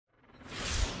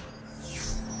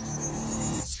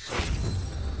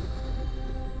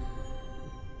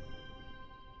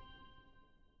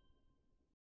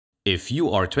If you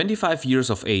are 25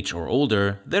 years of age or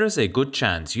older, there is a good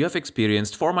chance you have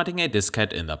experienced formatting a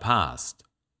diskette in the past.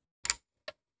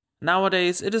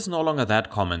 Nowadays, it is no longer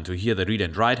that common to hear the read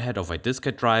and write head of a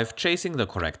diskette drive chasing the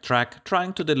correct track,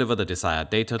 trying to deliver the desired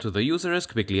data to the user as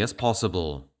quickly as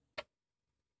possible.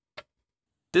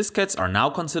 Diskettes are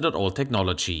now considered old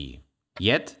technology.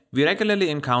 Yet, we regularly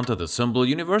encounter the symbol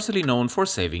universally known for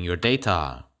saving your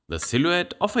data, the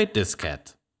silhouette of a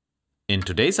diskette. In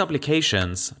today's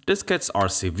applications, diskettes are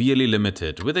severely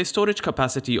limited with a storage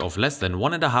capacity of less than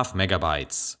 1.5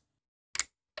 megabytes.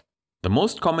 The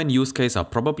most common use case are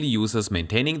probably users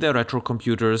maintaining their retro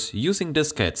computers using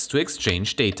diskettes to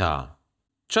exchange data.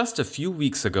 Just a few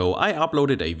weeks ago, I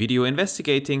uploaded a video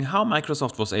investigating how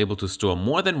Microsoft was able to store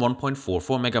more than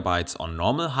 1.44 megabytes on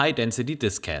normal high-density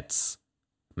diskettes.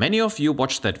 Many of you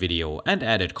watched that video and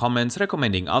added comments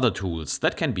recommending other tools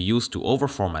that can be used to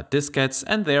overformat diskettes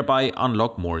and thereby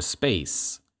unlock more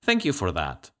space. Thank you for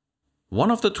that. One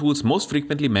of the tools most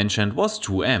frequently mentioned was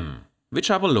 2M,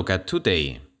 which I will look at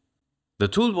today. The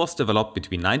tool was developed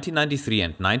between 1993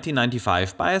 and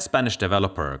 1995 by a Spanish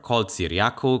developer called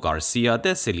Ciriaco Garcia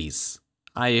de Celis.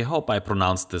 I hope I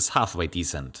pronounced this halfway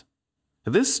decent.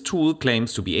 This tool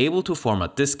claims to be able to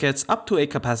format diskettes up to a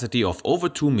capacity of over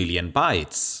 2 million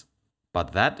bytes.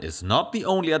 But that is not the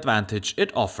only advantage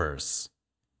it offers.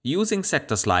 Using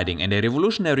sector sliding and a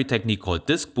revolutionary technique called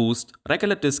disk boost,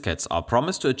 regular diskettes are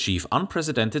promised to achieve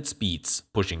unprecedented speeds,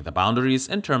 pushing the boundaries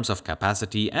in terms of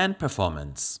capacity and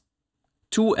performance.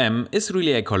 2M is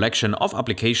really a collection of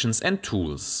applications and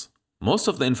tools. Most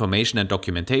of the information and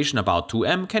documentation about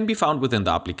 2M can be found within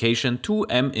the application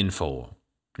 2M Info.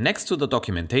 Next to the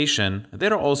documentation,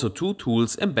 there are also two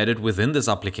tools embedded within this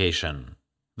application.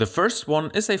 The first one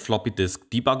is a floppy disk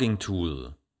debugging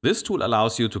tool. This tool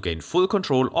allows you to gain full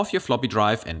control of your floppy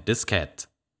drive and diskette.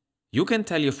 You can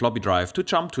tell your floppy drive to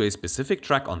jump to a specific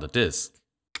track on the disk.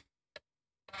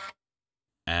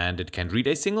 And it can read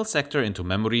a single sector into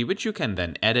memory, which you can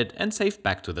then edit and save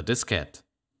back to the diskette.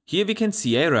 Here we can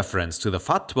see a reference to the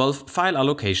FAT12 file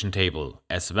allocation table,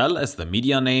 as well as the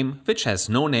media name, which has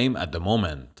no name at the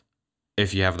moment.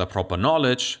 If you have the proper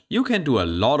knowledge, you can do a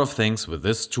lot of things with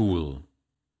this tool.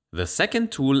 The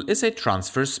second tool is a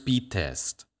transfer speed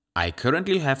test. I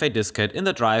currently have a diskette in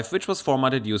the drive which was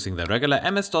formatted using the regular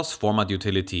MS-DOS format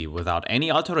utility without any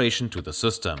alteration to the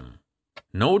system.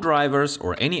 No drivers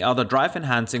or any other drive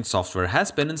enhancing software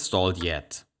has been installed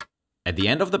yet. At the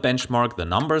end of the benchmark, the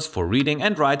numbers for reading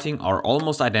and writing are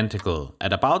almost identical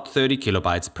at about 30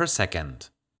 kilobytes per second.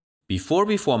 Before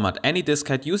we format any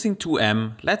diskette using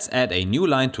 2M, let's add a new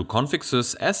line to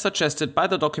config.sys as suggested by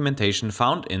the documentation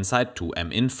found inside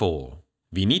 2M Info.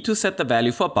 We need to set the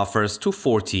value for buffers to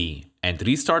 40 and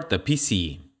restart the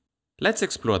PC. Let's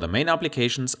explore the main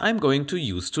applications I'm going to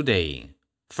use today.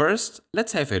 First,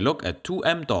 let's have a look at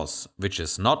 2M DOS, which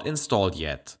is not installed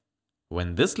yet.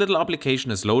 When this little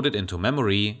application is loaded into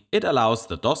memory, it allows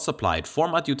the DOS supplied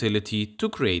format utility to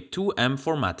create 2M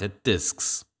formatted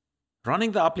disks.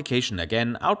 Running the application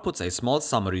again outputs a small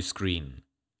summary screen.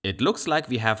 It looks like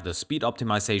we have the speed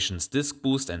optimizations disk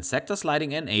boost and sector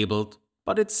sliding enabled,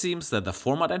 but it seems that the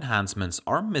format enhancements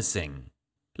are missing.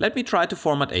 Let me try to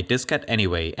format a diskette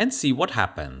anyway and see what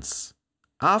happens.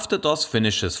 After DOS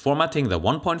finishes formatting the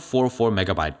 1.44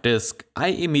 megabyte disk, I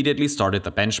immediately started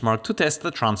the benchmark to test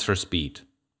the transfer speed.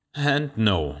 And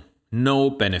no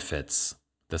benefits.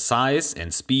 The size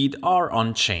and speed are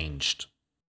unchanged.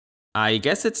 I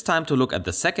guess it's time to look at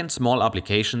the second small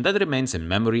application that remains in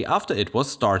memory after it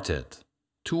was started.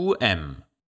 2M.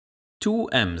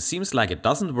 2M seems like it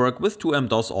doesn't work with 2M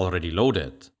DOS already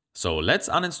loaded. So let's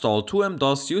uninstall 2M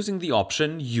DOS using the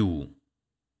option U.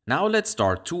 Now let's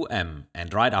start 2M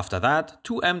and right after that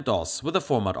 2M DOS with the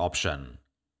format option.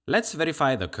 Let's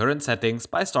verify the current settings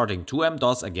by starting 2M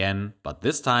DOS again, but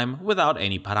this time without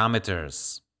any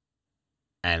parameters.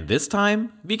 And this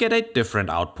time we get a different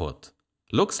output.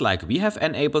 Looks like we have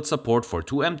enabled support for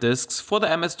 2M disks for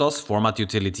the MS-DOS format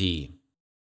utility.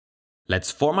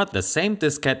 Let's format the same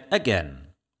diskette again.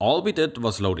 All we did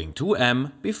was loading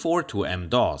 2M before 2M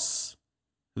DOS.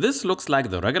 This looks like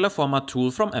the regular format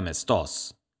tool from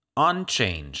MS-DOS.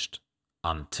 Unchanged.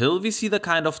 Until we see the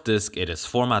kind of disk it is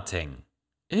formatting.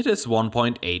 It is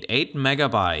 1.88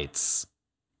 megabytes.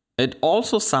 It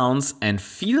also sounds and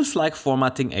feels like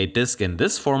formatting a disk in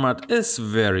this format is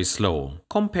very slow.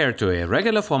 Compared to a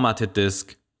regular formatted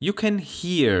disk, you can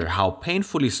hear how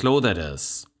painfully slow that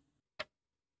is.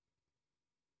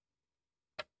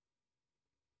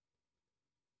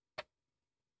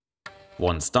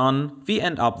 Once done, we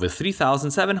end up with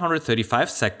 3735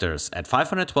 sectors at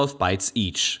 512 bytes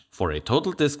each, for a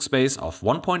total disk space of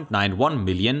 1.91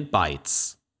 million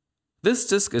bytes. This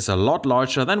disk is a lot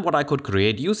larger than what I could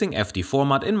create using FD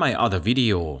format in my other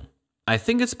video. I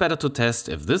think it's better to test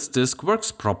if this disk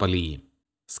works properly.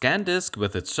 ScanDisk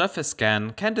with its surface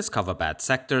scan can discover bad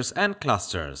sectors and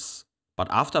clusters. But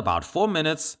after about 4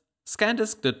 minutes,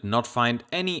 ScanDisk did not find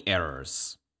any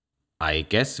errors. I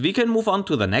guess we can move on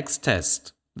to the next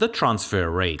test, the transfer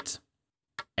rate.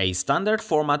 A standard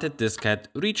formatted diskette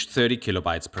reached 30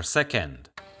 kilobytes per second.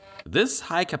 This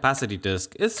high capacity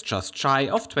disk is just shy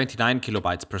of 29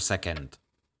 kilobytes per second.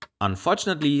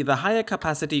 Unfortunately, the higher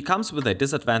capacity comes with a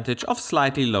disadvantage of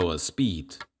slightly lower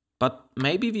speed. But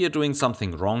maybe we are doing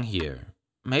something wrong here.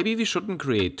 Maybe we shouldn't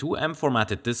create two M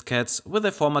formatted diskettes with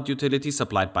a format utility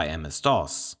supplied by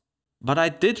MS-DOS. But I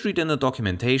did read in the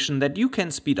documentation that you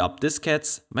can speed up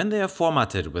diskettes when they are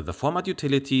formatted with the format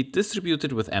utility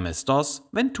distributed with MS-DOS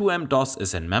when 2M-DOS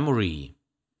is in memory.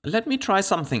 Let me try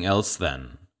something else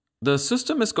then. The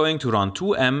system is going to run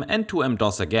 2M and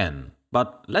 2M-DOS again,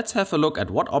 but let's have a look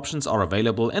at what options are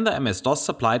available in the MS-DOS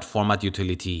supplied format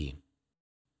utility.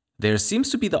 There seems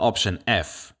to be the option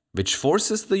F, which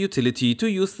forces the utility to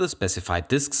use the specified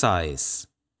disk size.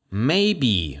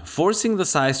 Maybe forcing the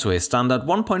size to a standard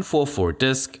 1.44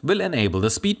 disk will enable the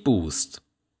speed boost.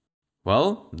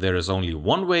 Well, there is only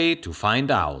one way to find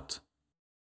out.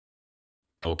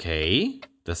 Okay,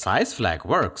 the size flag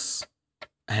works.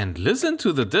 And listen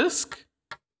to the disk.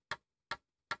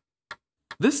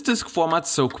 This disk formats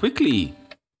so quickly.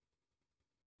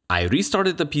 I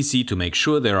restarted the PC to make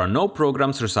sure there are no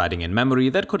programs residing in memory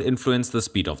that could influence the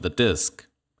speed of the disk.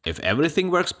 If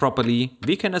everything works properly,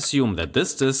 we can assume that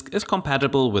this disk is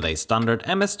compatible with a standard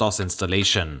MS-DOS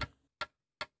installation.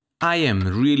 I am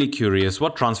really curious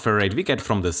what transfer rate we get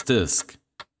from this disk.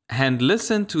 And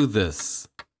listen to this.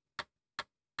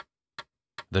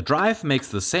 The drive makes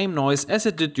the same noise as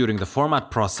it did during the format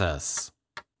process.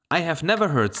 I have never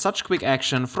heard such quick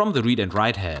action from the read and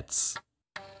write heads.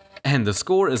 And the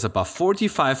score is above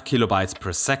 45 kilobytes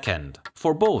per second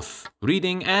for both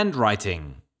reading and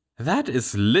writing. That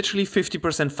is literally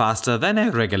 50% faster than a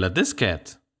regular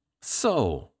diskette.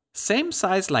 So, same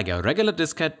size like a regular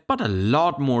diskette, but a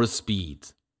lot more speed.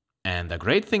 And the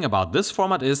great thing about this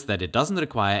format is that it doesn't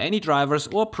require any drivers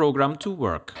or program to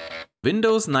work.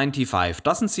 Windows 95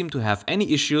 doesn't seem to have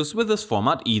any issues with this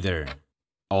format either.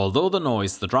 Although the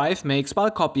noise the drive makes while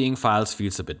copying files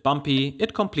feels a bit bumpy,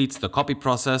 it completes the copy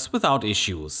process without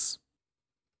issues.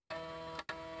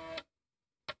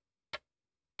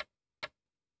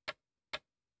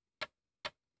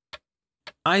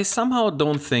 I somehow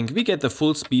don't think we get the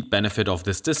full speed benefit of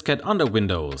this diskette under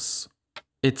Windows.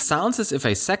 It sounds as if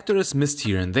a sector is missed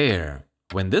here and there.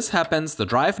 When this happens, the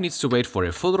drive needs to wait for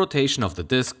a full rotation of the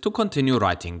disk to continue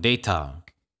writing data.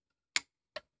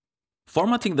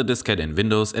 Formatting the diskette in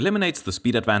Windows eliminates the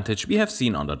speed advantage we have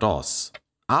seen under DOS.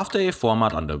 After a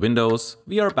format under Windows,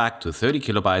 we are back to 30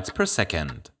 kilobytes per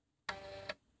second.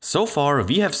 So far,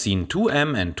 we have seen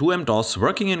 2M and 2M-DOS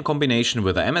working in combination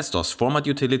with the MS-DOS format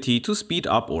utility to speed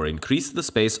up or increase the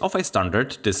space of a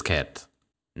standard diskette.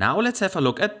 Now let's have a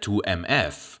look at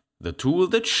 2MF, the tool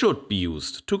that should be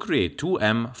used to create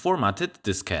 2M formatted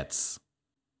diskettes.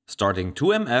 Starting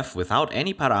 2MF without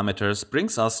any parameters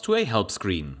brings us to a help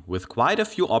screen with quite a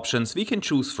few options we can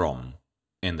choose from.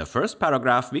 In the first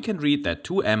paragraph, we can read that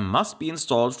 2M must be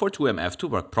installed for 2MF to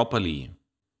work properly.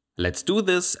 Let's do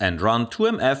this and run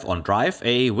 2MF on drive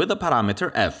A with the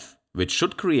parameter F, which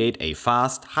should create a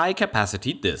fast,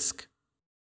 high-capacity disk.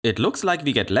 It looks like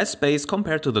we get less space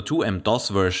compared to the 2M-DOS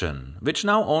version, which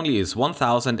now only is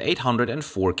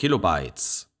 1804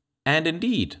 kilobytes. And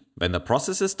indeed, when the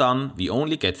process is done, we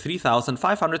only get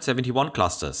 3571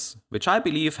 clusters, which I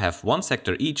believe have one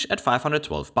sector each at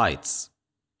 512 bytes.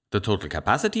 The total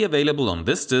capacity available on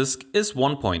this disk is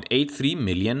 1.83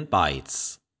 million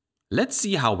bytes. Let's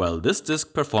see how well this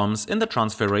disk performs in the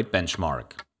transfer rate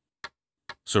benchmark.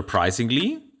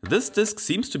 Surprisingly, this disk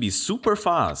seems to be super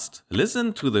fast.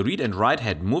 Listen to the read and write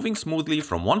head moving smoothly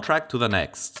from one track to the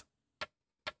next.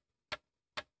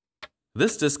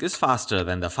 This disk is faster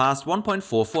than the fast 1.44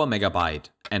 megabyte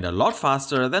and a lot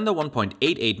faster than the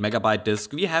 1.88 megabyte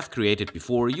disk we have created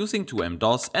before using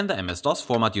 2M-DOS and the MS-DOS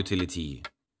format utility.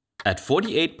 At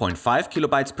 48.5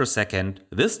 kilobytes per second,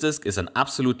 this disk is an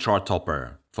absolute chart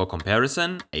topper. For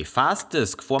comparison, a fast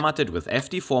disk formatted with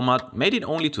FD format made it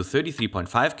only to 33.5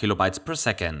 kilobytes per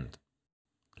second.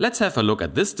 Let's have a look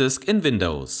at this disk in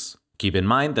Windows. Keep in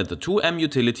mind that the 2M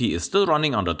utility is still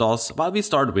running under DOS while we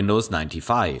start Windows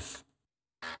 95.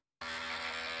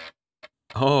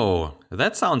 Oh,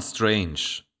 that sounds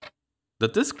strange. The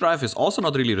disk drive is also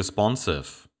not really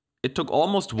responsive. It took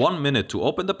almost 1 minute to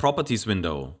open the properties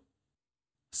window.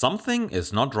 Something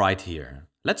is not right here.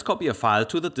 Let's copy a file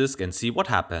to the disk and see what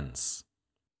happens.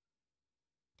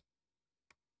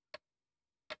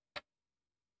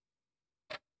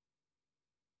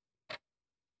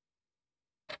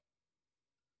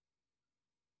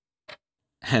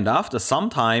 And after some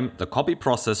time, the copy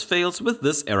process fails with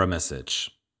this error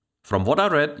message. From what I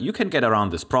read, you can get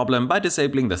around this problem by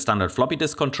disabling the standard floppy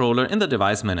disk controller in the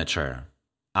device manager.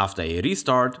 After a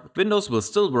restart, Windows will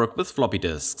still work with floppy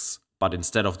disks, but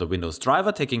instead of the Windows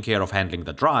driver taking care of handling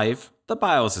the drive, the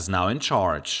BIOS is now in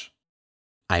charge.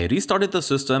 I restarted the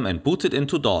system and booted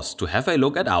into DOS to have a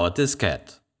look at our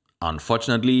diskette.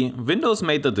 Unfortunately, Windows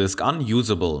made the disk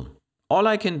unusable. All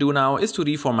I can do now is to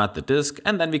reformat the disk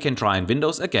and then we can try in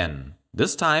Windows again,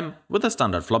 this time with the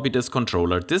standard floppy disk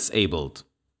controller disabled.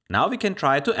 Now we can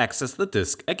try to access the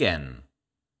disk again.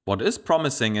 What is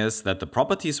promising is that the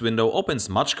properties window opens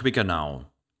much quicker now.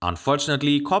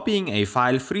 Unfortunately, copying a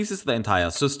file freezes the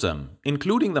entire system,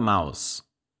 including the mouse.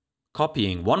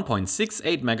 Copying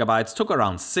 1.68 megabytes took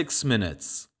around 6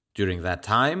 minutes. During that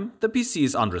time, the PC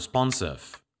is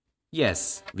unresponsive.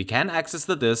 Yes, we can access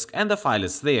the disk and the file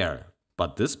is there,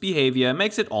 but this behavior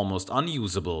makes it almost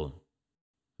unusable.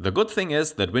 The good thing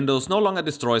is that Windows no longer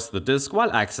destroys the disk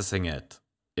while accessing it.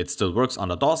 It still works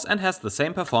under DOS and has the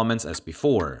same performance as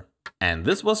before. And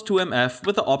this was 2MF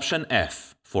with the option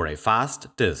F for a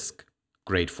fast disk.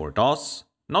 Great for DOS,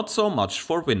 not so much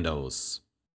for Windows.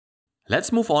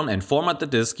 Let's move on and format the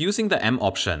disk using the M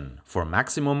option for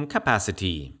maximum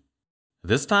capacity.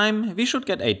 This time we should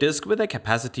get a disk with a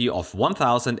capacity of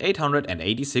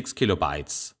 1886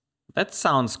 kilobytes. That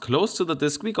sounds close to the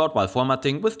disk we got while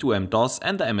formatting with 2M-DOS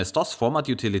and the MS-DOS format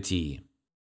utility.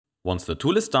 Once the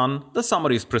tool is done, the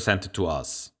summary is presented to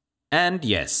us. And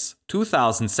yes,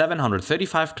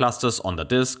 2735 clusters on the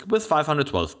disk with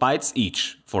 512 bytes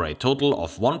each, for a total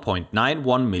of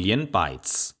 1.91 million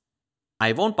bytes.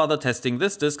 I won't bother testing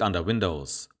this disk under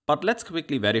Windows, but let's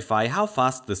quickly verify how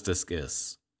fast this disk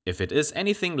is. If it is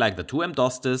anything like the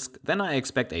 2M-DOS disk, then I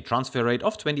expect a transfer rate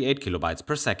of 28 kilobytes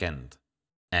per second.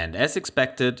 And as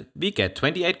expected, we get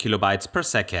 28 kilobytes per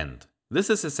second. This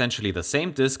is essentially the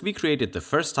same disk we created the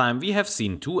first time we have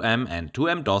seen 2M and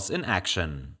 2M-DOS in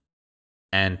action.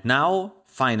 And now,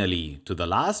 finally, to the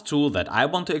last tool that I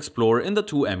want to explore in the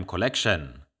 2M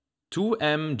collection.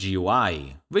 2M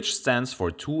GUI, which stands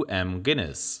for 2M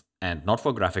Guinness, and not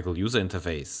for Graphical User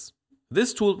Interface.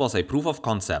 This tool was a proof of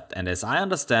concept and as I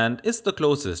understand is the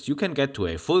closest you can get to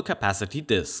a full capacity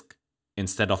disk.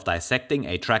 Instead of dissecting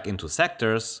a track into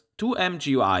sectors, 2M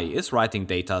GUI is writing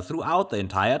data throughout the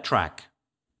entire track.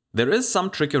 There is some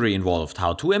trickery involved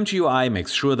how 2M GUI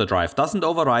makes sure the drive doesn't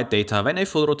overwrite data when a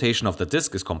full rotation of the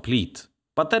disk is complete,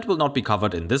 but that will not be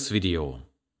covered in this video.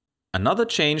 Another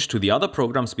change to the other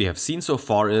programs we have seen so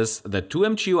far is that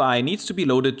 2M GUI needs to be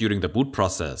loaded during the boot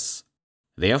process.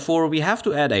 Therefore, we have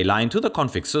to add a line to the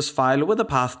config sys file with a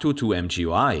path to 2M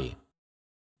GUI.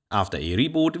 After a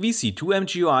reboot, we see 2M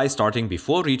GUI starting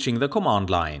before reaching the command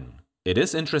line. It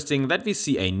is interesting that we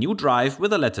see a new drive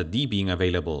with the letter D being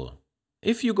available.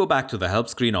 If you go back to the help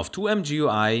screen of 2M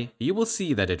GUI, you will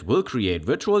see that it will create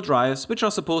virtual drives which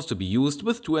are supposed to be used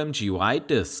with 2M GUI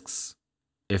disks.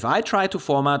 If I try to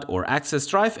format or access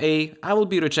drive A, I will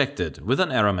be rejected with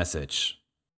an error message.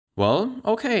 Well,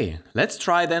 okay, let's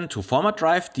try then to format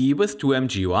drive D with 2M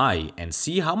GUI and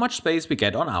see how much space we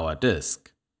get on our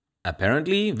disk.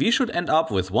 Apparently, we should end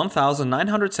up with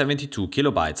 1972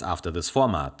 kilobytes after this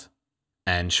format.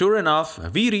 And sure enough,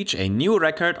 we reach a new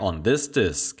record on this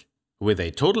disk. With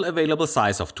a total available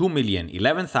size of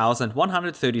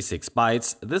 2,011,136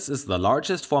 bytes, this is the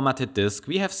largest formatted disk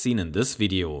we have seen in this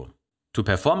video. To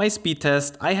perform a speed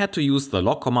test, I had to use the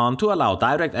log command to allow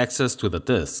direct access to the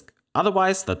disk.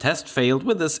 Otherwise, the test failed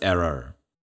with this error.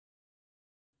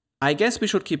 I guess we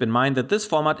should keep in mind that this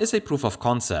format is a proof of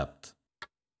concept.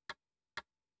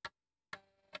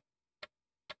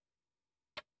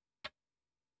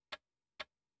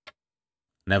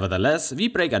 Nevertheless, we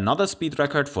break another speed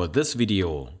record for this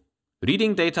video.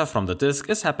 Reading data from the disk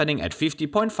is happening at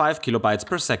 50.5 kilobytes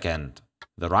per second.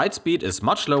 The write speed is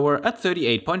much lower at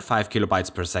 38.5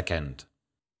 kilobytes per second.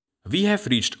 We have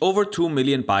reached over 2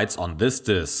 million bytes on this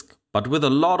disk, but with a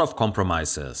lot of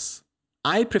compromises.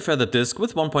 I prefer the disk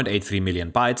with 1.83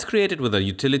 million bytes created with the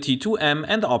utility 2M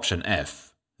and the option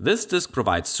F. This disk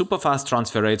provides super fast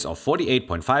transfer rates of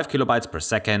 48.5 kilobytes per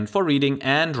second for reading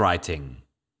and writing.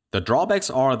 The drawbacks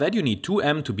are that you need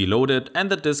 2M to be loaded and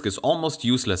the disk is almost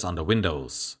useless under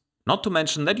Windows. Not to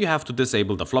mention that you have to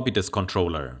disable the floppy disk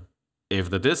controller. If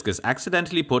the disk is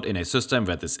accidentally put in a system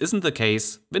where this isn't the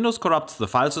case, Windows corrupts the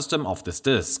file system of this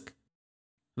disk.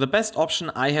 The best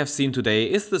option I have seen today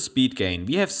is the speed gain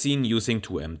we have seen using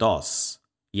 2M-DOS.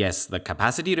 Yes, the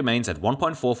capacity remains at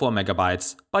 1.44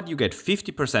 MB, but you get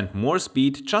 50% more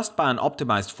speed just by an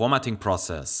optimized formatting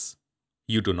process.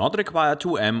 You do not require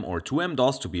 2M or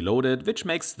 2M-DOS to be loaded, which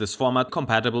makes this format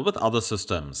compatible with other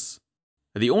systems.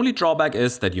 The only drawback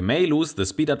is that you may lose the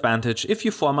speed advantage if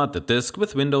you format the disk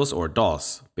with Windows or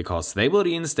DOS, because they will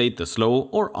reinstate the slow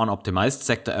or unoptimized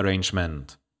sector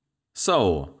arrangement.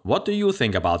 So, what do you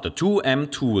think about the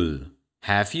 2M tool?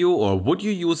 Have you or would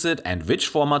you use it, and which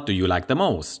format do you like the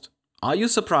most? Are you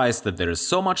surprised that there is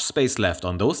so much space left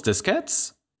on those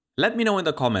diskettes? Let me know in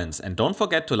the comments, and don't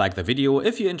forget to like the video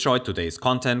if you enjoyed today's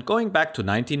content going back to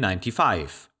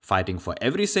 1995, fighting for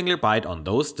every single byte on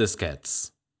those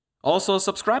diskettes. Also,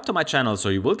 subscribe to my channel so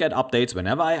you will get updates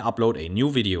whenever I upload a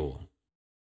new video.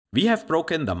 We have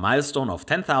broken the milestone of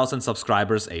 10,000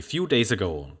 subscribers a few days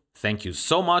ago. Thank you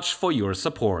so much for your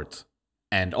support.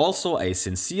 And also a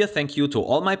sincere thank you to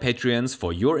all my Patreons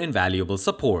for your invaluable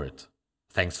support.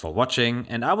 Thanks for watching,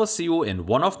 and I will see you in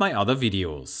one of my other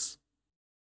videos.